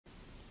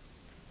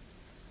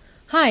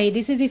Hi,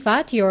 this is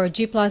Ifat, your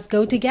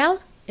G+GoTo gal,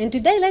 and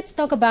today let's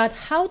talk about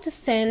how to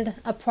send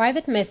a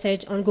private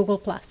message on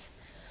Google+.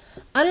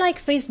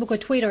 Unlike Facebook or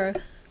Twitter,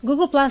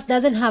 Google+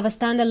 doesn't have a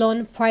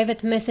standalone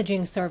private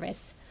messaging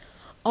service.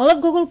 All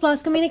of Google+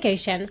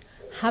 communication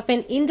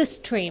happen in the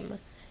stream,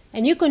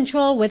 and you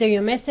control whether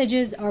your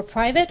messages are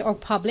private or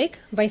public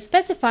by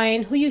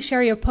specifying who you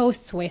share your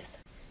posts with.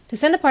 To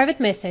send a private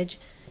message,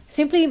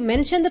 simply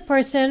mention the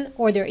person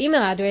or their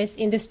email address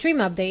in the stream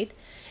update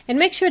and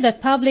make sure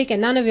that public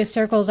and none of your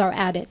circles are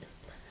added.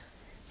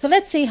 So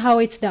let's see how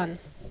it's done.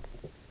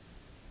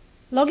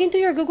 Log into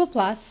your Google+,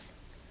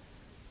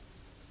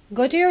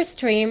 go to your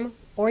stream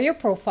or your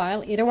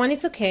profile, either one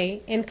is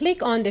okay, and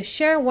click on the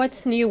Share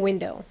What's New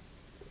window.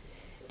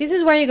 This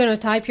is where you're going to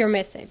type your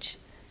message.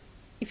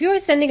 If you are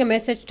sending a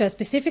message to a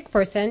specific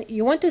person,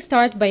 you want to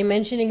start by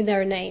mentioning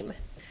their name.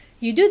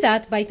 You do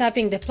that by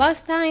tapping the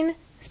plus sign,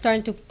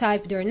 starting to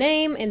type their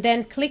name, and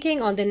then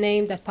clicking on the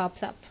name that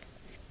pops up.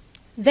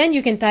 Then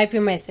you can type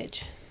your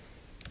message.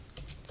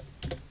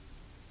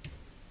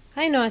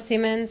 Hi Noah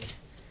Simmons.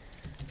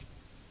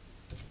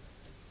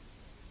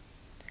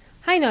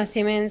 Hi Noah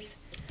Simmons.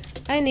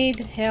 I need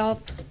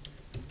help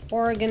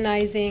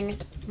organizing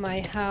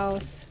my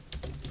house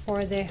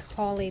for the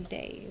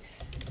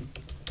holidays.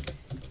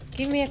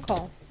 Give me a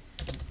call.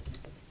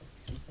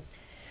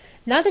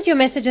 Now that your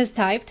message is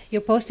typed,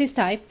 your post is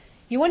typed,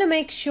 you want to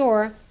make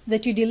sure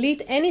that you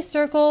delete any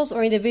circles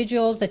or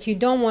individuals that you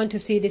don't want to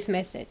see this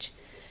message.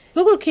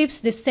 Google keeps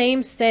the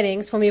same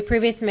settings from your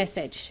previous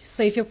message.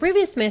 So if your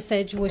previous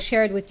message was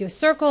shared with your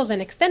circles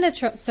and extended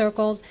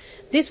circles,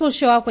 this will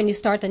show up when you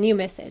start a new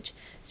message.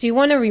 So you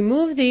want to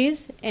remove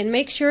these and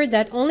make sure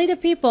that only the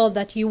people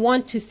that you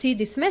want to see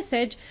this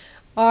message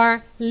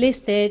are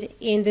listed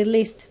in the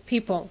list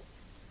people.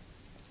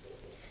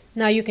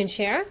 Now you can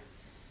share.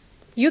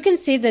 You can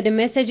see that the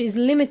message is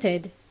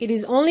limited. It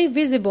is only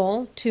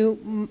visible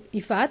to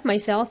Ifat,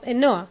 myself, and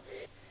Noah.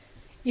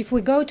 If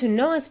we go to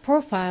Noah's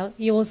profile,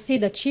 you will see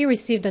that she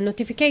received a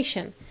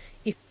notification.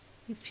 If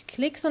she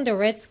clicks on the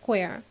red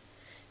square,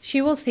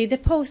 she will see the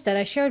post that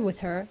I shared with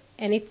her,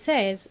 and it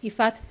says,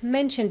 Ifat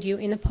mentioned you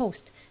in a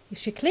post. If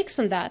she clicks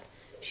on that,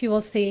 she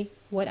will see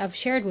what I've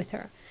shared with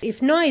her.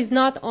 If Noah is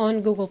not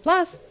on Google+,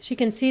 she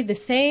can see the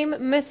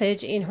same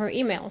message in her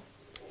email.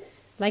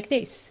 Like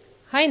this.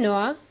 Hi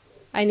Noah,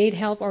 I need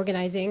help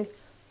organizing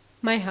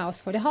my house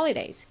for the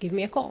holidays. Give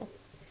me a call.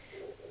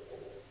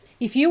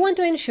 If you want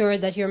to ensure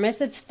that your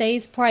message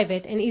stays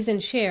private and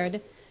isn't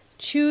shared,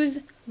 choose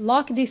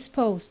Lock this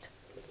post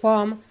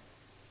from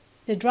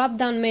the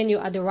drop-down menu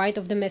at the right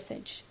of the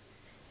message.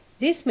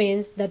 This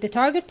means that the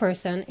target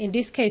person, in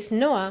this case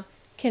Noah,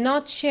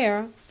 cannot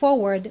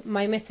forward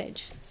my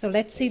message. So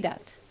let's see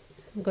that.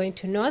 I'm going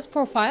to Noah's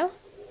profile.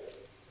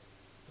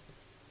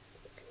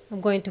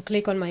 I'm going to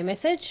click on my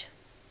message.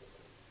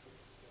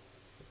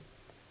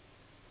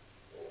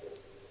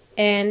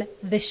 And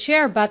the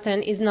share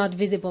button is not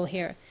visible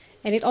here.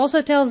 And it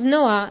also tells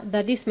Noah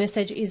that this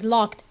message is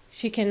locked.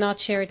 She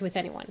cannot share it with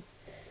anyone.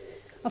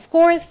 Of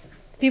course,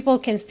 people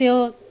can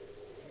still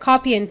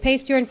copy and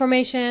paste your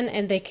information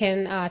and they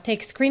can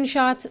take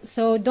screenshots.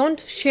 So don't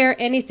share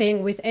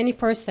anything with any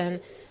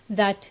person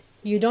that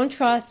you don't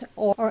trust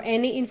or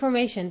any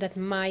information that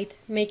might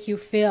make you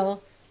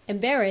feel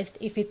embarrassed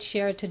if it's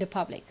shared to the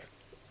public.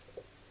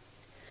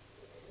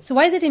 So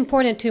why is it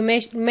important to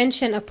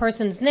mention a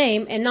person's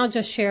name and not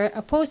just share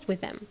a post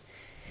with them?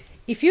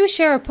 If you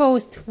share a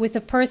post with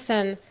a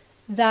person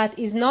that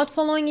is not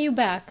following you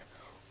back,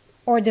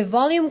 or the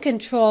volume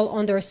control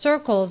on their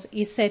circles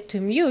is set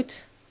to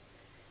mute,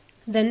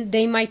 then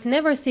they might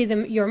never see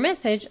your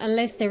message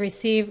unless they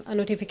receive a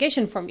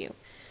notification from you.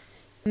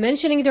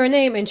 Mentioning their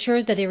name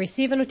ensures that they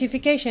receive a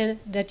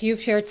notification that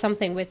you've shared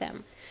something with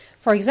them.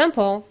 For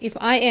example, if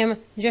I am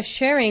just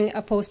sharing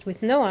a post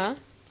with Noah,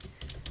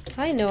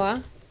 hi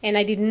Noah, and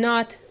I did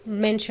not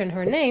mention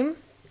her name,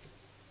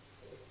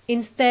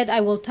 instead,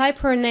 I will type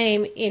her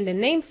name in the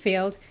name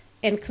field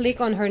and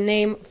click on her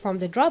name from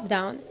the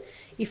drop-down.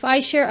 If I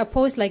share a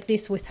post like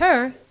this with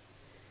her,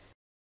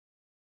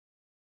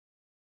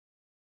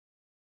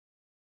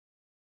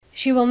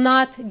 she will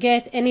not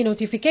get any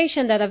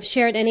notification that I've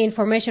shared any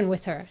information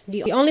with her.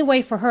 The only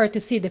way for her to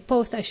see the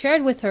post I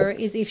shared with her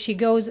is if she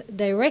goes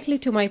directly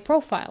to my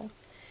profile,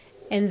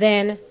 and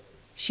then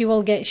she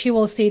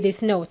will see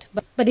this note.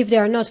 But if they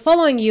are not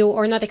following you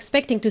or not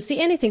expecting to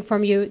see anything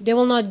from you, they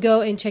will not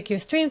go and check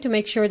your stream to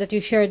make sure that you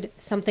shared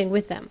something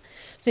with them.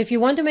 So if you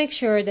want to make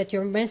sure that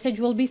your message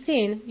will be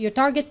seen, your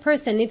target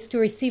person needs to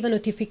receive a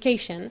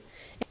notification.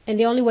 And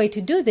the only way to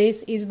do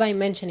this is by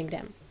mentioning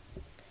them.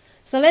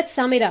 So let's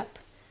sum it up.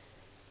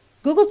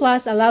 Google+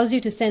 allows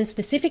you to send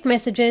specific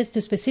messages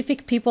to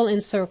specific people in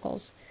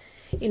circles.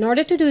 In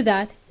order to do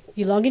that,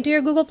 you log into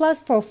your Google+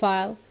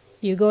 profile,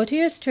 you go to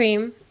your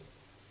stream,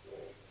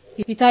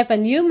 you type a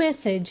new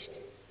message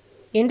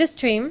in the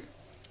stream,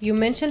 you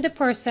mention the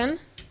person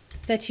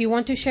that you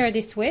want to share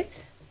this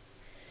with,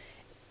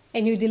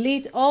 and you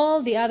delete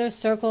all the other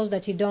circles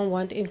that you don't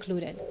want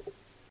included.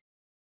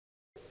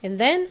 And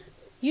then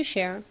you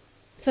share.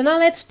 So now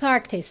let's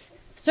practice.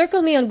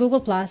 Circle me on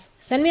Google+,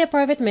 send me a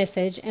private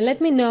message, and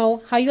let me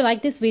know how you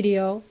like this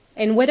video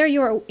and whether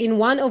you're in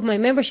one of my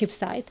membership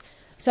sites,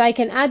 so I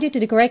can add you to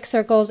the correct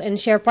circles and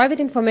share private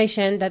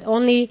information that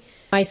only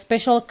my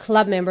special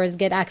club members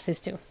get access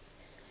to.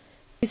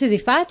 This is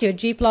Ifat, your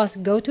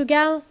G+GoTo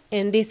gal,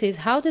 and this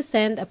is how to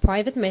send a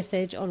private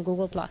message on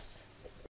Google+.